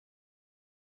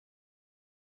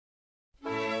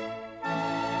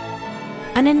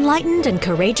An enlightened and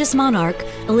courageous monarch,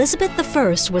 Elizabeth I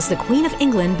was the Queen of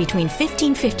England between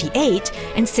 1558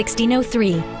 and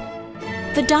 1603.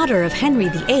 The daughter of Henry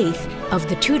VIII of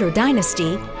the Tudor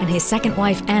dynasty and his second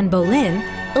wife Anne Boleyn,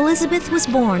 Elizabeth was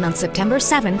born on September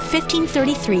 7,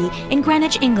 1533 in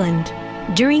Greenwich, England.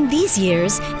 During these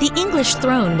years, the English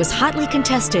throne was hotly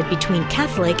contested between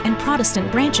Catholic and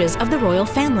Protestant branches of the royal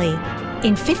family.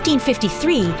 In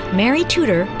 1553, Mary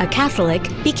Tudor, a Catholic,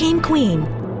 became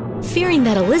queen. Fearing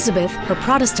that Elizabeth, her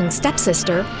Protestant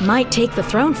stepsister, might take the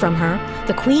throne from her,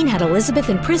 the Queen had Elizabeth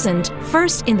imprisoned,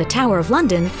 first in the Tower of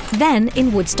London, then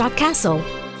in Woodstock Castle.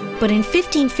 But in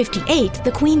 1558,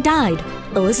 the Queen died.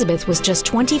 Elizabeth was just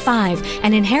 25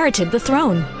 and inherited the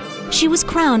throne. She was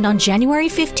crowned on January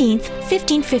 15,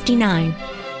 1559.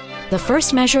 The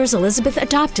first measures Elizabeth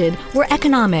adopted were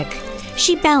economic.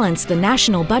 She balanced the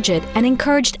national budget and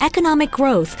encouraged economic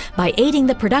growth by aiding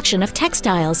the production of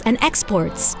textiles and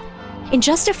exports. In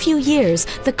just a few years,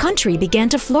 the country began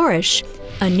to flourish.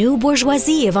 A new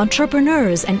bourgeoisie of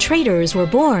entrepreneurs and traders were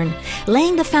born,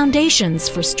 laying the foundations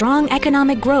for strong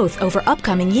economic growth over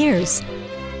upcoming years.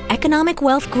 Economic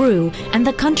wealth grew, and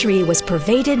the country was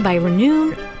pervaded by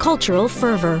renewed cultural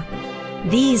fervor.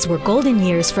 These were golden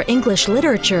years for English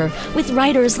literature, with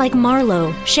writers like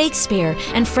Marlowe, Shakespeare,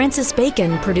 and Francis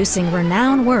Bacon producing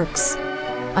renowned works.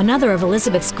 Another of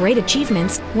Elizabeth's great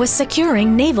achievements was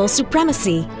securing naval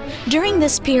supremacy. During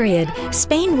this period,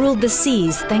 Spain ruled the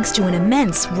seas thanks to an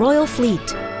immense royal fleet.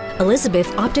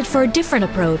 Elizabeth opted for a different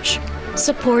approach,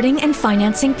 supporting and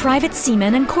financing private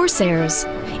seamen and corsairs.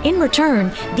 In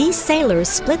return, these sailors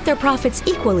split their profits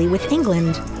equally with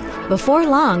England. Before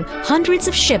long, hundreds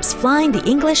of ships flying the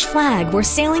English flag were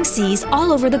sailing seas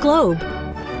all over the globe.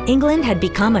 England had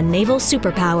become a naval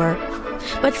superpower.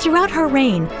 But throughout her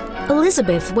reign,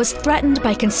 Elizabeth was threatened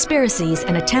by conspiracies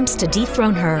and attempts to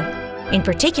dethrone her. In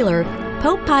particular,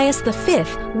 Pope Pius V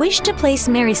wished to place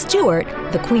Mary Stuart,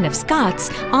 the Queen of Scots,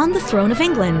 on the throne of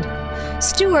England.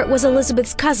 Stuart was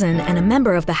Elizabeth's cousin and a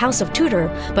member of the House of Tudor,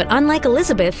 but unlike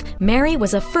Elizabeth, Mary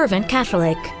was a fervent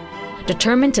Catholic.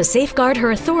 Determined to safeguard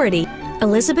her authority,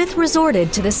 Elizabeth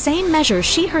resorted to the same measures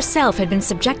she herself had been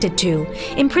subjected to,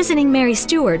 imprisoning Mary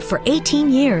Stuart for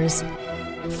 18 years.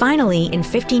 Finally, in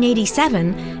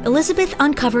 1587, Elizabeth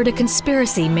uncovered a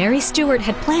conspiracy Mary Stuart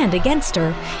had planned against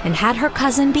her and had her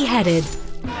cousin beheaded.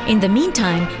 In the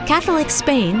meantime, Catholic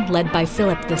Spain, led by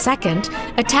Philip II,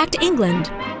 attacked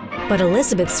England. But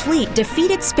Elizabeth's fleet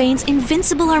defeated Spain's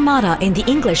invincible armada in the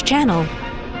English Channel.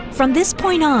 From this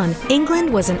point on,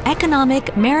 England was an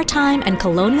economic, maritime, and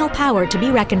colonial power to be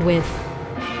reckoned with.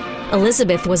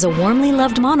 Elizabeth was a warmly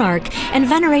loved monarch and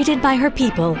venerated by her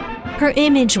people. Her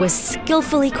image was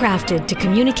skillfully crafted to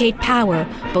communicate power,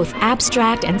 both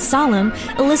abstract and solemn.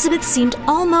 Elizabeth seemed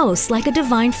almost like a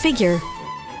divine figure.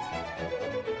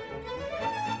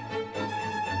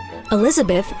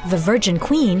 Elizabeth, the Virgin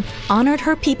Queen, honored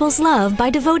her people's love by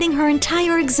devoting her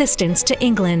entire existence to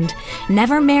England,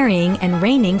 never marrying and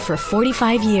reigning for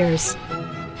 45 years.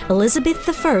 Elizabeth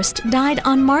I died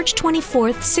on March 24,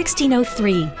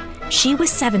 1603. She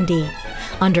was 70.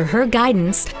 Under her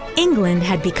guidance, England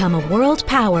had become a world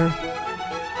power.